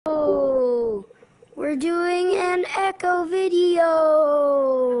We're doing an echo video.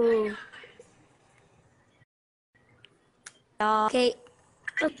 Okay.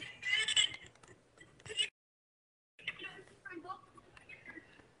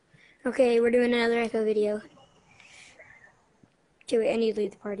 Okay, we're doing another echo video. Okay, wait, I need to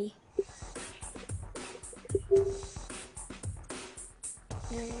leave the party.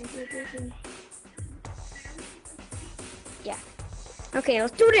 Yeah. Okay,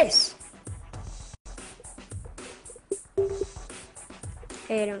 let's do this.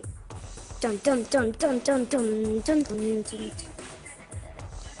 Hey, don't. Dum dum dum dum dum dum dum dum dum.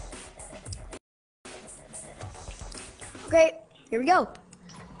 Okay, here we go.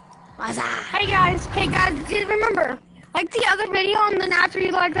 Hey guys, just remember, like the other video, and then after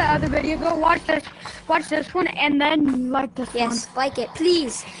you like the other video, go watch this one, and then like this one. Yes, like it,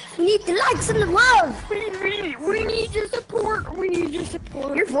 please. We need the likes and the love. We need your support. We need your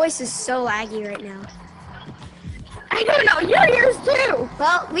support. Your voice is so laggy right now. I don't know, you're yours too.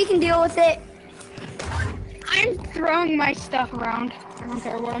 Well, we can deal with it. I'm throwing my stuff around. I don't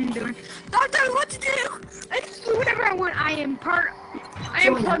care what I'm doing. Don't tell me what to do. I just do whatever I want. I am part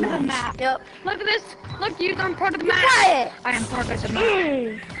of the map. Yep. Look at this. Look, you. I'm part of the map. Quiet. I am part of the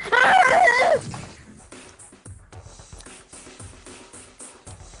map.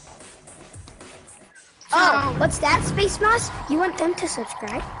 Oh, what's that, Space Moss? You want them to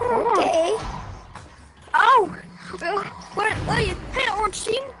subscribe? Okay. Oh! What? Hey, Orange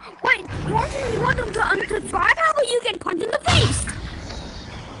Team! Wait, Orange Team, you want them to unsubscribe? How about you get punched in the face?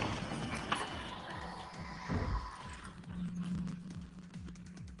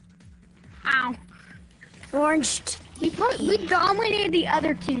 Ow. Orange We dominated the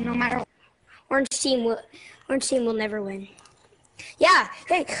other team no matter what. Orange team will never win. Yeah.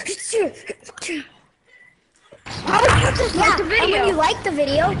 Hey. How would you just like the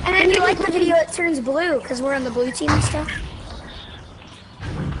video? And when you like the video, it turns blue because we're on the blue team and stuff.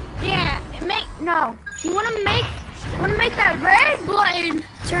 Yeah, no. You wanna make that red button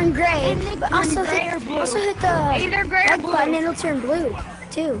Turn gray, but also gray or hit blue. the Either gray or red blue. button and it'll turn blue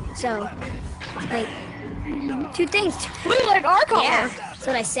too. So, like, two things. blue like our color. Yeah, that's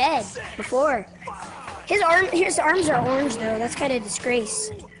what I said before. His arms are orange though. That's kind of a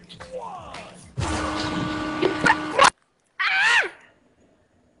disgrace.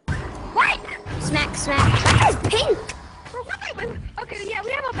 What? Smack, smack. That guy's pink. Okay, yeah,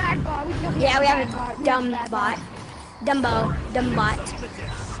 we have a bad bot. Yeah, we have a dumb bot. Dumb bot.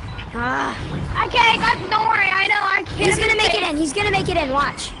 Ah. Okay, guys, don't worry. I know. I can't. He's gonna make it in. He's gonna make it in.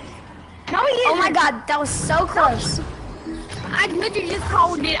 Watch. No, he isn't. Oh my God, that was so close. I literally just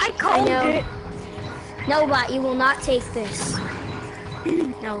called it. I called it. No, bot, you will not take this.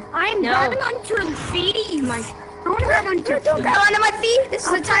 No. I'm grabbing onto your feet. I want to grab onto your feet. Don't grab onto my feet. This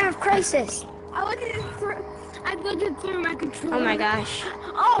is a time of crisis. I looked through my controller. Oh my gosh.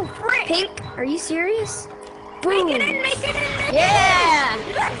 Oh, frick. Pink, are you serious? Boom. Make it in. Yeah.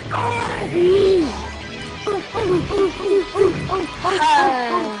 Let's go.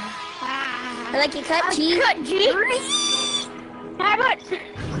 I like your cut, G. Cut, G. How about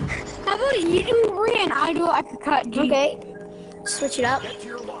you do Ree and I do like a cut, G? Okay. Switch it up.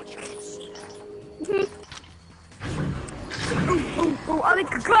 I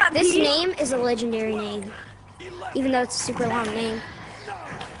like a cut, This G. name is a legendary name, even though it's a super long name.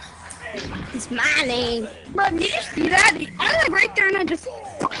 It's my name. Bro, did you just do that? I was like right there and I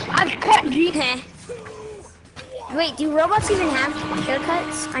cut, G. Wait, do robots even have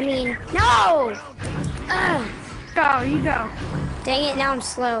haircuts? I mean, no! Ugh. Go, you go. Dang it, now I'm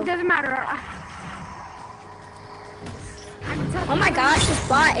slow. It doesn't matter. Oh my gosh, this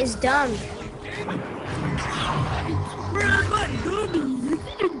bot is dumb.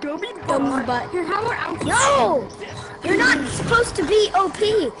 Dumb bot. No! You're not supposed to be OP.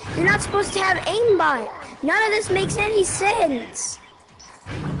 You're not supposed to have aimbot. None of this makes any sense.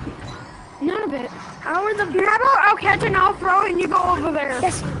 None of it. How are the... How about I'll catch and I'll throw and you go over there?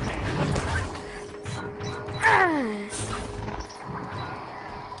 Yes.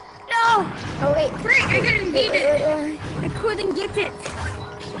 No! Oh wait. Frick, I couldn't get it. I couldn't get it.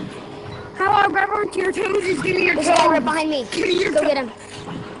 How about I grab onto your toes? Just give me your toes. There's a guy right behind me. Give me your Go toes. get him.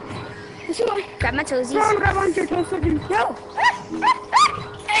 Grab my toesies. Go on, grab onto your toes so I can... No.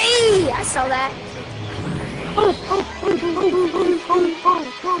 Hey! I saw that.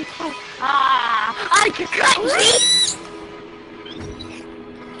 I can cut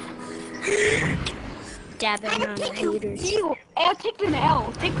Dabbing on the haters. I'll take an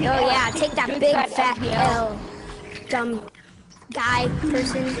L. Take the L. Oh yeah, take that big fat L. Dumb guy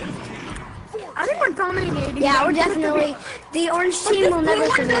person. I think we're dominating. Yeah, we're definitely... The orange team will never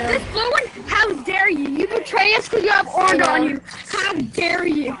prevail. This blue one? How dare you? betray us because you have orange on you. How dare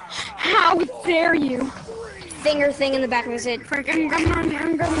you? How dare you? Finger thing in the back of his head. Freaking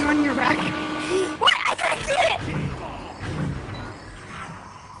I'm going on your back. What? I couldn't see it!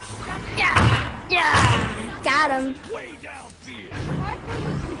 Yeah. Yeah. Got him.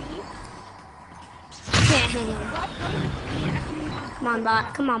 Come on,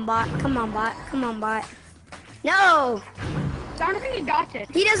 bot. Come on, bot. Come on, bot. Come on, bot. No. I don't think he got it.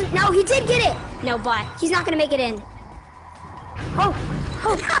 He doesn't. No, he did get it. No, bot. He's not gonna make it in. Oh.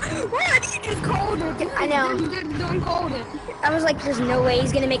 Oh. Why did you just called it? I know. Don't call it. I was like, there's no way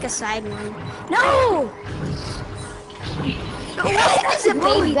he's gonna make a side one. No. That was a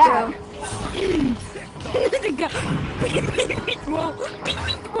baby throw.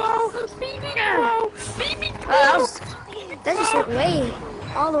 That just went way,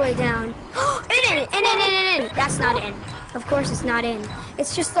 all the way down. In. That's not in. Of course it's not in.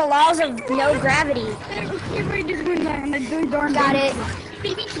 It's just the laws of no gravity. Got it.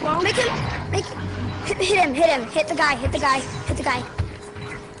 Hit him. Hit the guy.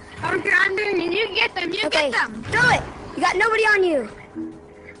 Okay, I'm doing it. You get them. You Okay, get them. throw it. You got nobody on you.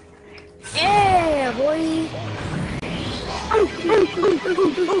 Yeah, boy.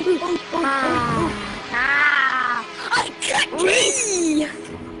 I got me.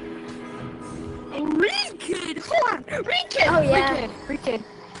 Re-kid. Hold on. Re-kid. Oh, yeah. Re-kid.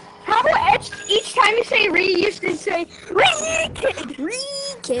 How about each time you say re, you should say re-kid.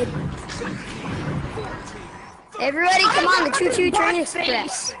 Re-kid. Everybody, come on, the Choo Choo Train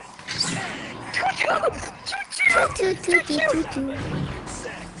Express.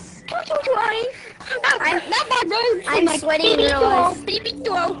 I'm sweating in real life.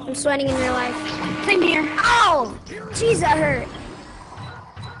 I'm sweating in real life. Same here. Oh! Jeez, that hurt.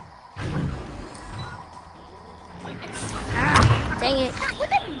 Dang it.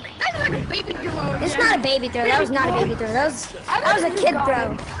 That's like a baby throw. It's not a baby throw. That was not a baby throw. That was a kid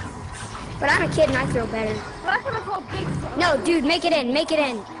throw. But I'm a kid and I throw better. That's what I call big throw. No, dude, make it in. Make it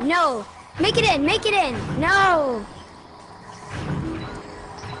in. No. Make it in. Make it in. No.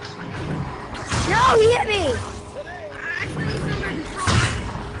 No, he hit me.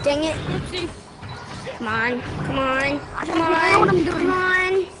 Dang it. Come on. Come on. Come on. Come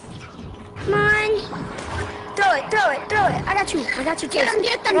on. Come on. Throw it. Throw it. Throw it. I got you. I got your toes.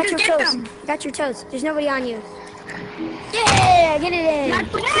 Get them, I got your get toes. them. I got your toes. There's nobody on you. Yeah, get it in.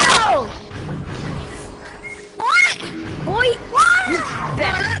 No. What? Boy.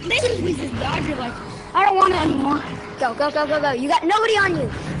 What? This is Dodger like. I don't want it anymore. Go, go, go, go, go. You got nobody on you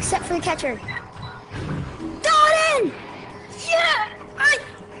except for the catcher. Throw it in! Yeah!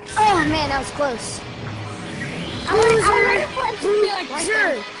 Oh man, that was close.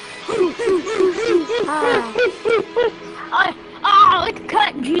 Oh, it's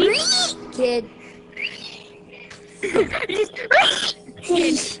cut, G. Kid.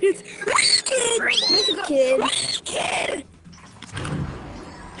 Kid.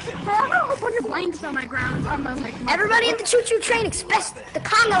 I have a bunch of blanks on my ground. Everybody in the Choo Choo Train Express, the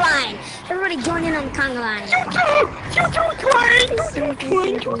conga line. Everybody join in on the conga line.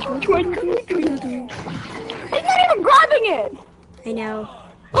 He's not even grabbing it. I know.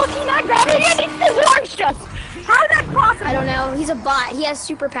 Look, he's not grabbing it. He still launched us. How is that possible? I don't know. He's a bot. He has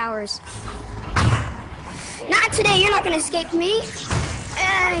superpowers. Not today. You're not gonna escape me.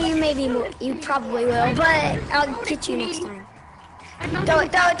 You maybe. You probably will, but I'll get you next time. Throw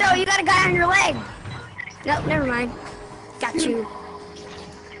it, throw it, throw it. You got a guy on your leg. Nope, never mind. Got you.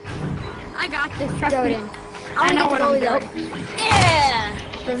 I got this. Throw it in. I know what I'm doing. Yeah!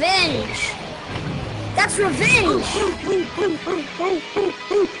 Revenge! That's revenge!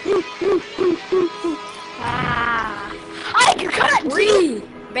 I got Ree!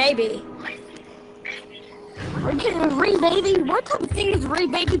 Baby. We're getting a Ree baby? What type of thing is Ree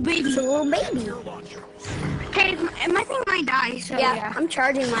baby baby? It's a little baby. Okay, my thing might die, so Yeah, I'm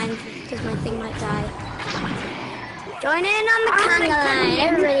charging mine because my thing might die. Join in on the conga line.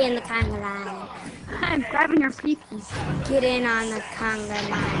 Everybody in the conga line. I'm grabbing your peepees. Get in on the conga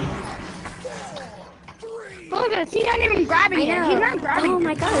line. Look at this, he's not even grabbing it. He's not grabbing Oh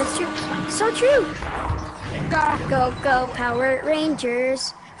my god, that's true. So true. Go, go, go, Power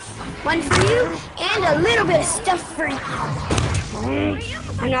Rangers. One for you, and a little bit of stuff for you.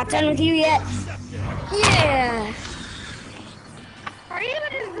 I'm not done with you yet. Yeah. Are you able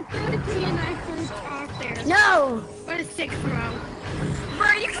to throw it to me and I throw it off there? No. What a sick throw.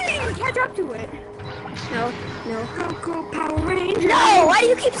 Bro, you can't even catch up to it. No, no. Go, go, Power Rangers. No, why do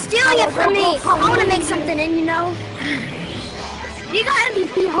you keep stealing it from me? I want to make something in, you know. You got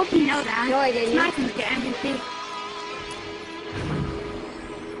MVP, I hope you know that. No, I didn't. Nice to get MVP.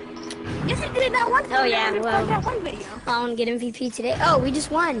 Yes, I did that one. Oh, yeah, well. That one video. I want to get MVP today. Oh, we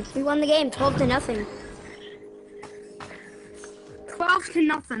just won. We won the game, 12-0.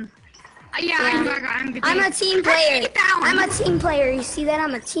 12-0. Yeah, I know I got MVP. I'm a team player. Get that one. I'm a team player. You see that?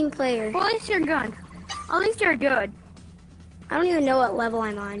 I'm a team player. Well, at least you're good. At least you're good. I don't even know what level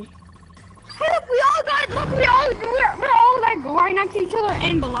I'm on. Hey, look, we all got. Look, we're all like right next to each other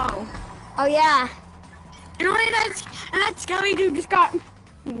and below. Oh, yeah. And only that skelly dude just got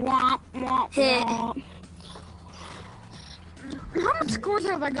womp womp Hit. womp. How much scores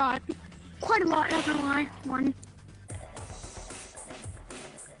have I got? Quite a lot, not gonna lie. One.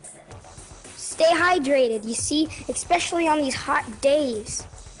 Stay hydrated, you see? Especially on these hot days.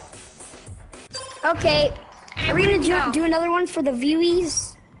 Okay. Are we gonna do another one for the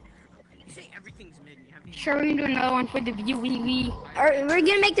viewies? Sure, we're gonna do another one for the view. We're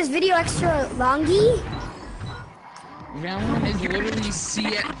gonna make this video extra longy? Valorant is literally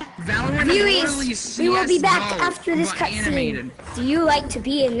Viewies, we will be back after this cutscene. Do you like to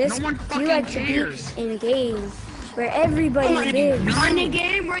be in this? No one Do you like to fucking be cares. in a game where everybody lives? In a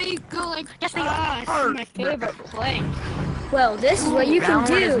game where you go like, just like, this is my favorite place. Well, this is what you can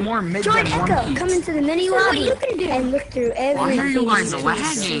Valorant is do. more mid Join than One Echo, Piece. come into the mini This is what lobby you can do. and look through Why are everything. you guys you can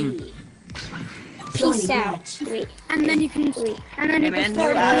lagging? see. Peace out. Wait. And then you can, Wait. and then you Hey, can man,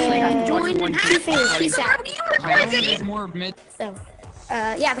 start you're actually join and Two fingers. Peace out. Valorant is more mid. So,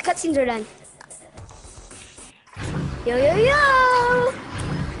 yeah, the cutscenes are done. Yo, yo, yo!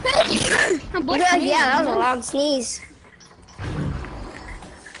 Yeah, that was a long sneeze.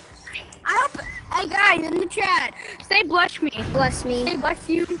 I hope, hey guys in the chat, say bless me. Bless me. Say bless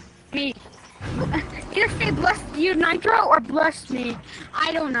you, me. Either say bless you Nitro or bless me.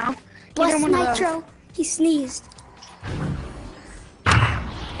 I don't know. Bless Either one of those. Nitro. He sneezed.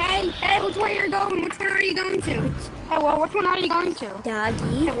 Hey, which way you're going? Which one are you going to? Hello, which one are you going to?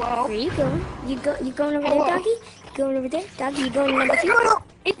 Doggy. Hello? Where you going? You going over Hello? there, doggy? You going over there? Doggy, you going number 2?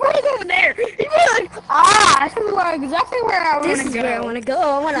 He's running over there. He's like, this is exactly where I want This to is go. where I want to go.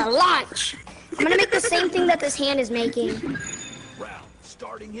 I want to launch. I'm going to make the same thing that this hand is making. Round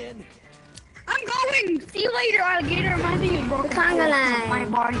starting in. I'm going. See you later, alligator. My thing is broken. Conga My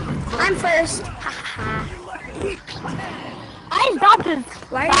line. body. I'm first. Ha ha. I stopped this.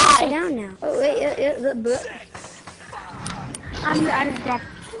 Why are you sit down now? Oh, wait. I just got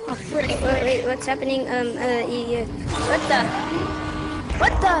a frick. Wait, what's happening? What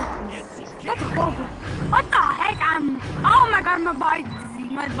What the heck? Oh my god,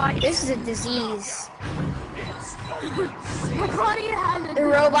 my body. This is a disease. My body has The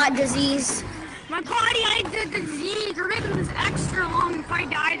robot disease. My body has the disease. We're making this extra long. If I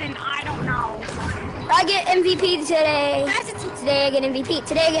die, then I don't know. I get MVP today. Today I get MVP.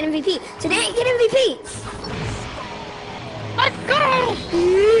 Today I get MVP. Today I get MVP. Let's go!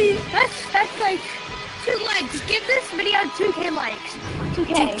 That's like 2 likes. Give this video 2K likes.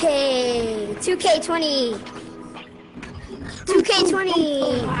 2K. 2K20.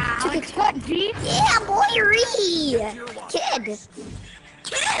 2K20. Wow. 2K20. What, G? Yeah, boy, kid.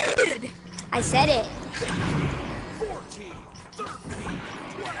 Kid! I said it.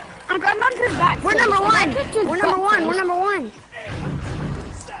 I'm not to back. We're number 1. We're number 1. We're number 1.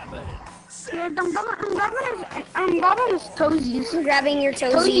 I'm grabbing his toesies. I'm grabbing your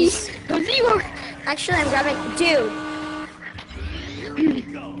toesies. Toesies. Actually, I'm grabbing. Dude.